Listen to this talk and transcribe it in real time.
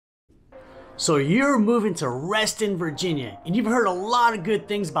So you're moving to Reston, Virginia, and you've heard a lot of good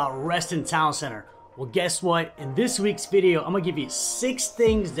things about Reston Town Center. Well, guess what? In this week's video, I'm gonna give you 6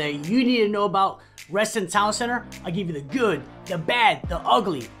 things that you need to know about Reston Town Center. I'll give you the good, the bad, the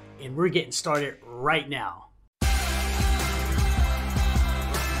ugly, and we're getting started right now.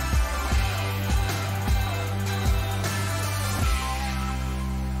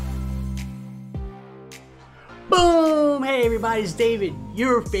 Boom! Hey everybody, it's David,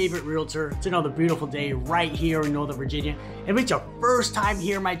 your favorite realtor. It's another beautiful day right here in Northern Virginia. And if it's your first time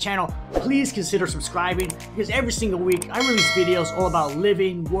here on my channel, please consider subscribing because every single week I release videos all about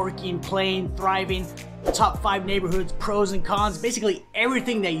living, working, playing, thriving, top 5 neighborhoods, pros and cons, basically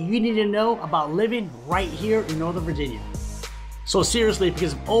everything that you need to know about living right here in Northern Virginia. So seriously,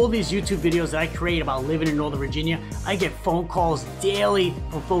 because of all these YouTube videos that I create about living in Northern Virginia, I get phone calls daily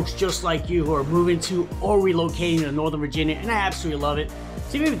from folks just like you who are moving to or relocating to Northern Virginia, and I absolutely love it. So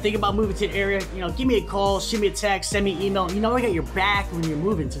if you even think about moving to the area, give me a call, shoot me a text, send me an email. I got your back when you're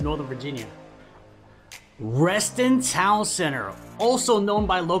moving to Northern Virginia. Reston Town Center, also known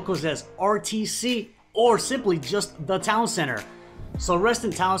by locals as RTC or simply just the Town Center. So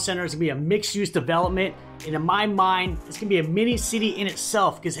Reston Town Center is gonna be a mixed-use development, and in my mind, it's gonna be a mini city in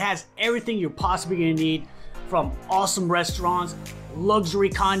itself because it has everything you're possibly gonna need, from awesome restaurants, luxury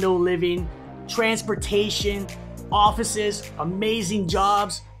condo living, transportation, offices, amazing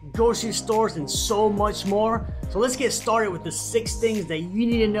jobs, grocery stores, and so much more. So let's get started with the 6 things that you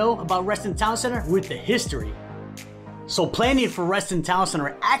need to know about Reston Town Center with the history. So planning for Reston Town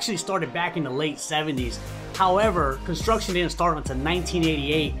Center actually started back in the late 70s. However, construction didn't start until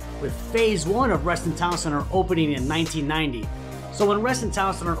 1988, with phase 1 of Reston Town Center opening in 1990. So when Reston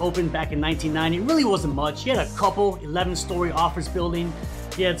Town Center opened back in 1990, it really wasn't much. You had a couple 11-story office buildings.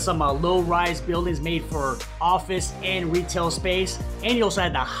 You had some low-rise buildings made for office and retail space. And you also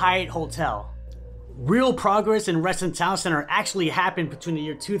had the Hyatt Hotel. Real progress in Reston Town Center actually happened between the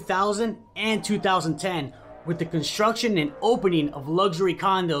year 2000 and 2010 with the construction and opening of luxury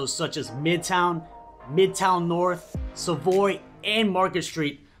condos such as Midtown, Midtown North, Savoy, and Market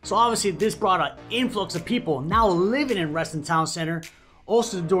Street. So obviously this brought an influx of people now living in Reston Town Center.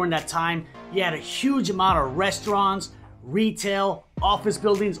 Also during that time, you had a huge amount of restaurants, retail, office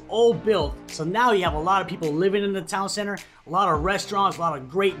buildings all built. So now you have a lot of people living in the town center, a lot of restaurants, a lot of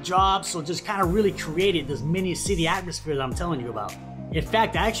great jobs. So just kind of really created this mini city atmosphere that I'm telling you about. In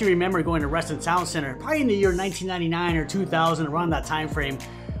fact, I actually remember going to Reston Town Center probably in the year 1999 or 2000, around that time frame.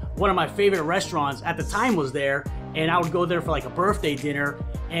 One of my favorite restaurants at the time was there, and I would go there for like a birthday dinner.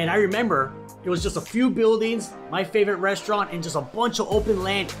 And I remember it was just a few buildings, my favorite restaurant, and just a bunch of open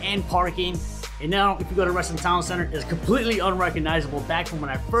land and parking. And now if you go to Reston Town Center, it's completely unrecognizable back from when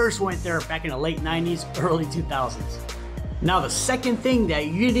I first went there back in the late 90s, early 2000s. Now the second thing that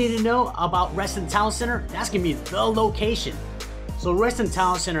you need to know about Reston Town Center, that's gonna be the location. So Reston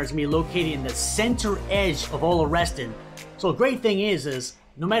Town Center is gonna be located in the center edge of all of Reston. So a great thing is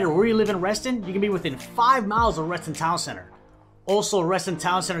no matter where you live in Reston, you can be within 5 miles of Reston Town Center. Also, Reston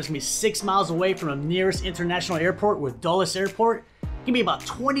Town Center is gonna be 6 miles away from the nearest international airport with Dulles Airport. It can be about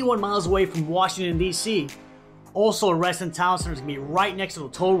 21 miles away from Washington, D.C. Also, Reston Town Center is gonna be right next to the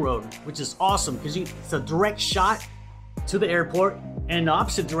toll road, which is awesome because it's a direct shot to the airport, and in the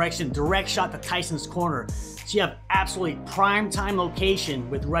opposite direction, direct shot to Tyson's Corner. So you have absolutely prime time location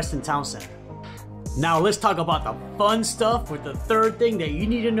with Reston Town Center. Now let's talk about the fun stuff with the third thing that you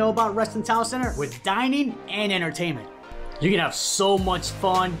need to know about Reston Town Center with dining and entertainment. You can have so much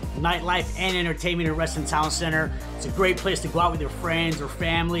fun, nightlife and entertainment in Reston Town Center. It's a great place to go out with your friends or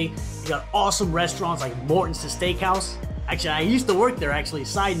family. You got awesome restaurants like Morton's Steakhouse. Actually, I used to work there actually,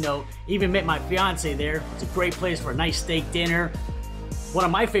 side note, even met my fiance there. It's a great place for a nice steak dinner. One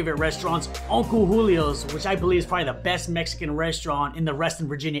of my favorite restaurants, Uncle Julio's, which I believe is probably the best Mexican restaurant in the Reston,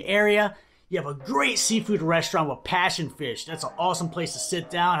 Virginia area. You have a great seafood restaurant with passion fish. That's an awesome place to sit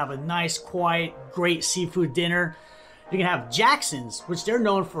down, have a nice, quiet, great seafood dinner. You can have Jackson's, which they're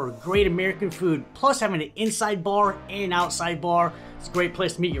known for great American food, plus having an inside bar and an outside bar. It's a great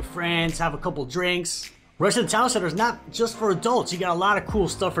place to meet your friends, have a couple drinks. Reston Town Center is not just for adults. You got a lot of cool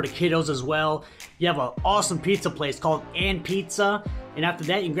stuff for the kiddos as well. You have an awesome pizza place called And Pizza. And after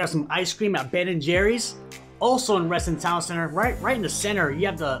that, you can grab some ice cream at Ben & Jerry's. Also in Reston Town Center, right in the center, you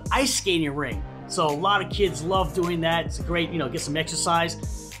have the ice skating ring. So a lot of kids love doing that. It's a great, get some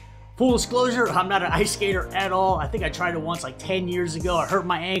exercise. Full disclosure, I'm not an ice skater at all. I think I tried it once like 10 years ago. I hurt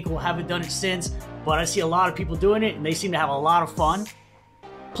my ankle, haven't done it since. But I see a lot of people doing it and they seem to have a lot of fun.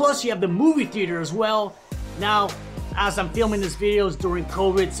 Plus you have the movie theater as well. Now, as I'm filming this video, it's during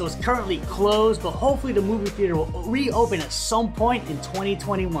COVID, so it's currently closed, but hopefully the movie theater will reopen at some point in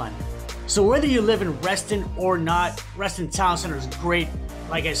 2021. So whether you live in Reston or not, Reston Town Center is great,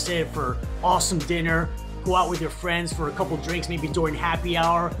 like I said, for awesome dinner, go out with your friends for a couple drinks, maybe during happy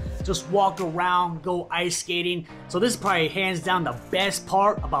hour, just walk around, go ice skating. So this is probably hands down the best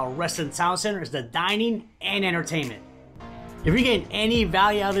part about Reston Town Center is the dining and entertainment. If you're getting any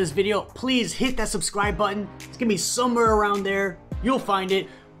value out of this video, please hit that subscribe button. It's gonna be somewhere around there. You'll find it,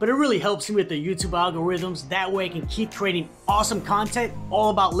 but it really helps me with the YouTube algorithms. That way I can keep creating awesome content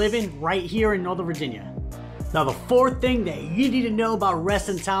all about living right here in Northern Virginia. Now the fourth thing that you need to know about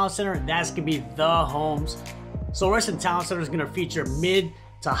Reston Town Center, that's gonna be the homes. So Reston Town Center is gonna feature mid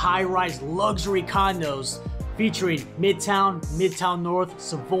to high-rise luxury condos featuring Midtown, Midtown North,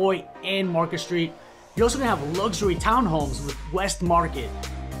 Savoy, and Market Street. You're also gonna have luxury townhomes with West Market.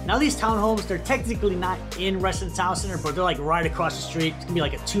 Now these townhomes, they're technically not in Reston Town Center, but they're like right across the street. It's gonna be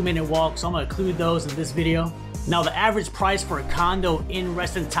like a 2-minute walk, so I'm gonna include those in this video. Now the average price for a condo in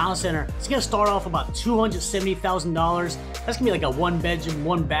Reston Town Center is gonna start off about $270,000. That's gonna be like a 1-bedroom,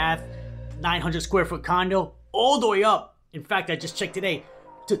 1-bath, 900 square foot condo, all the way up. In fact, I just checked today,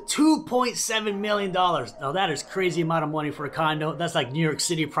 to $2.7 million. Now that is crazy amount of money for a condo. That's like New York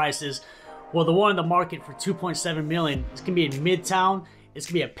City prices. Well, the one in the market for $2.7 million is gonna be in Midtown. It's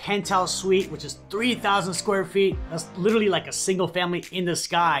gonna be a penthouse suite, which is 3,000 square feet. That's literally like a single family in the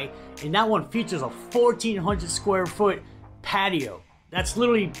sky. And that one features a 1,400 square foot patio. That's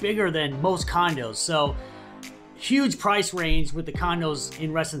literally bigger than most condos. So huge price range with the condos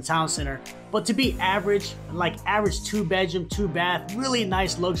in Reston Town Center. But to be average, like average 2-bedroom, 2-bath, really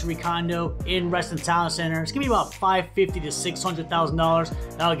nice luxury condo in Reston Town Center, it's gonna be about $550,000 to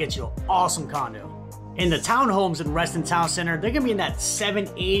 $600,000. That'll get you an awesome condo. And the townhomes in Reston Town Center, they're gonna be in that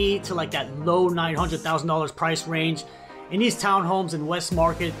 $780,000 to like that low $900,000 price range. In these townhomes in West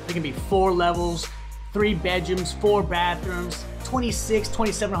Market, they're gonna be 4 levels, 3 bedrooms, 4 bathrooms,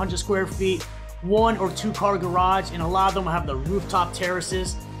 2,700 square feet, 1 or 2 car garage, and a lot of them will have the rooftop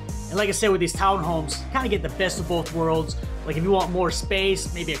terraces. And like I said, with these townhomes, kind of get the best of both worlds. Like if you want more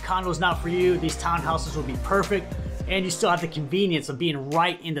space, maybe a condo's not for you, these townhouses will be perfect. And you still have the convenience of being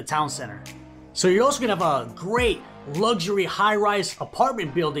right in the town center. So you're also gonna have a great luxury high-rise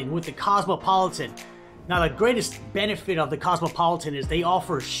apartment building with the Cosmopolitan. Now the greatest benefit of the Cosmopolitan is they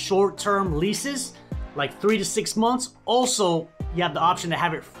offer short-term leases, like 3 to 6 months. Also, you have the option to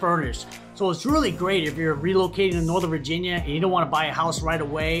have it furnished. So it's really great if you're relocating to Northern Virginia and you don't want to buy a house right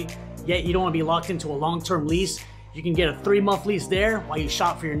away, yet you don't want to be locked into a long-term lease. You can get a 3-month lease there while you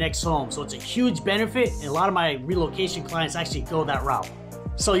shop for your next home. So it's a huge benefit, and a lot of my relocation clients actually go that route.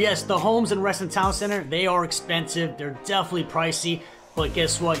 So yes, the homes in Reston Town Center, they are expensive. They're definitely pricey, but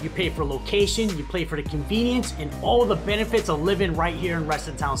guess what? You pay for location, you pay for the convenience, and all the benefits of living right here in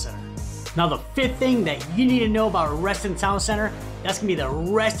Reston Town Center. Now the 5th thing that you need to know about Reston Town Center, that's gonna be the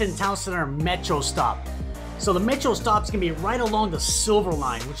Reston Town Center Metro Stop. So the Metro Stop is gonna be right along the Silver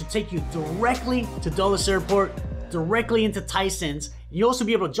Line, which will take you directly to Dulles Airport, directly into Tyson's. You'll also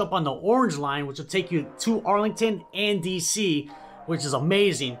be able to jump on the Orange Line, which will take you to Arlington and DC, which is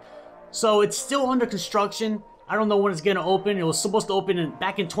amazing. So it's still under construction. I don't know when it's gonna open. It was supposed to open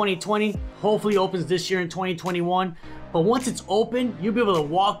back in 2020. Hopefully it opens this year in 2021. But once it's open, you'll be able to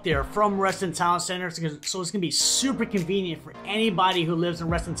walk there from Reston Town Center. So it's gonna be super convenient for anybody who lives in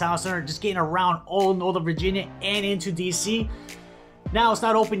Reston Town Center, just getting around all Northern Virginia and into DC. Now it's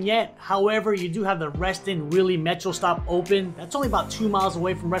not open yet. However, you do have the Reston Really Metro Stop open. That's only about 2 miles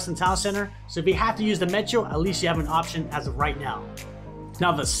away from Reston Town Center. So if you have to use the Metro, at least you have an option as of right now.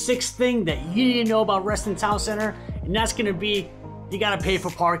 Now the 6th thing that you need to know about Reston Town Center, and that's gonna be, you gotta pay for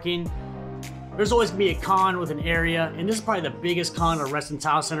parking. There's always gonna be a con with an area, and this is probably the biggest con of Reston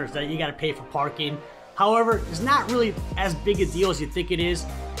Town Center is that you gotta pay for parking. However, it's not really as big a deal as you think it is.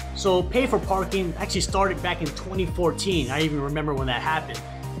 So pay for parking actually started back in 2014. I even remember when that happened.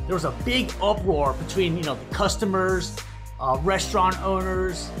 There was a big uproar between the customers, restaurant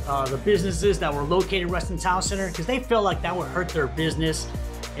owners, the businesses that were located in Reston Town Center, because they felt like that would hurt their business.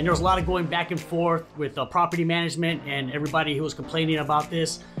 And there was a lot of going back and forth with property management and everybody who was complaining about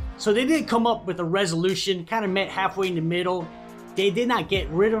this. So they did come up with a resolution, kind of met halfway in the middle. They did not get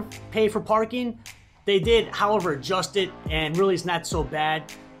rid of pay for parking. They did, however, adjust it, and really it's not so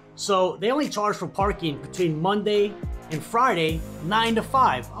bad. So they only charge for parking between Monday and Friday, 9 to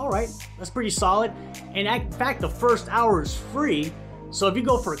 5. All right, that's pretty solid. And in fact, the first hour is free. So if you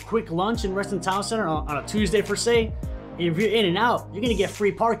go for a quick lunch in Reston Town Center on a Tuesday, for say, if you're in and out, you're gonna get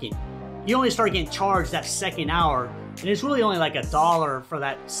free parking. You only start getting charged that second hour, and it's really only like $1 for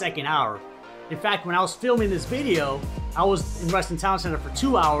that second hour. In fact, when I was filming this video, I was in Reston Town Center for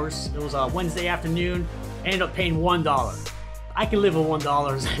 2 hours. It was a Wednesday afternoon. I ended up paying $1. I can live with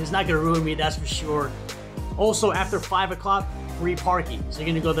 $1. It's not gonna ruin me, that's for sure. Also, after 5 o'clock, free parking. So you're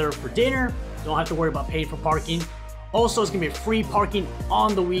gonna go there for dinner, don't have to worry about paying for parking. Also, it's gonna be free parking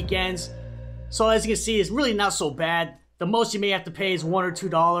on the weekends. So as you can see, it's really not so bad. The most you may have to pay is $1 or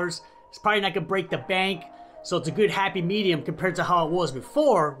 $2. It's probably not gonna break the bank. So it's a good happy medium compared to how it was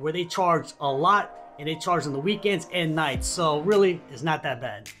before, where they charged a lot and they charge on the weekends and nights. So really, it's not that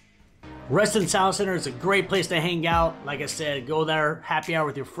bad. Reston Town Center is a great place to hang out. Like I said, go there, happy hour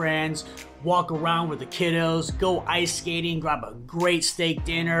with your friends, walk around with the kiddos, go ice skating, grab a great steak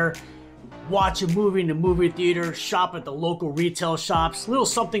dinner, watch a movie in the movie theater, shop at the local retail shops, a little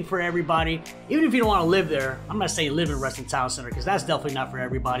something for everybody. Even if you don't want to live there, I'm not saying live in Reston Town Center because that's definitely not for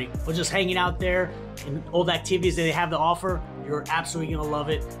everybody, but just hanging out there and all the activities that they have to offer, you're absolutely gonna love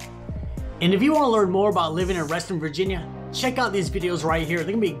it. And if you want to learn more about living in Reston, Virginia, check out these videos right here.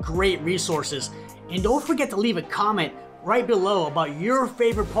 They're gonna be great resources. And don't forget to leave a comment right below about your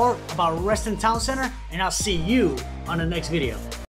favorite part about Reston Town Center, and I'll see you on the next video.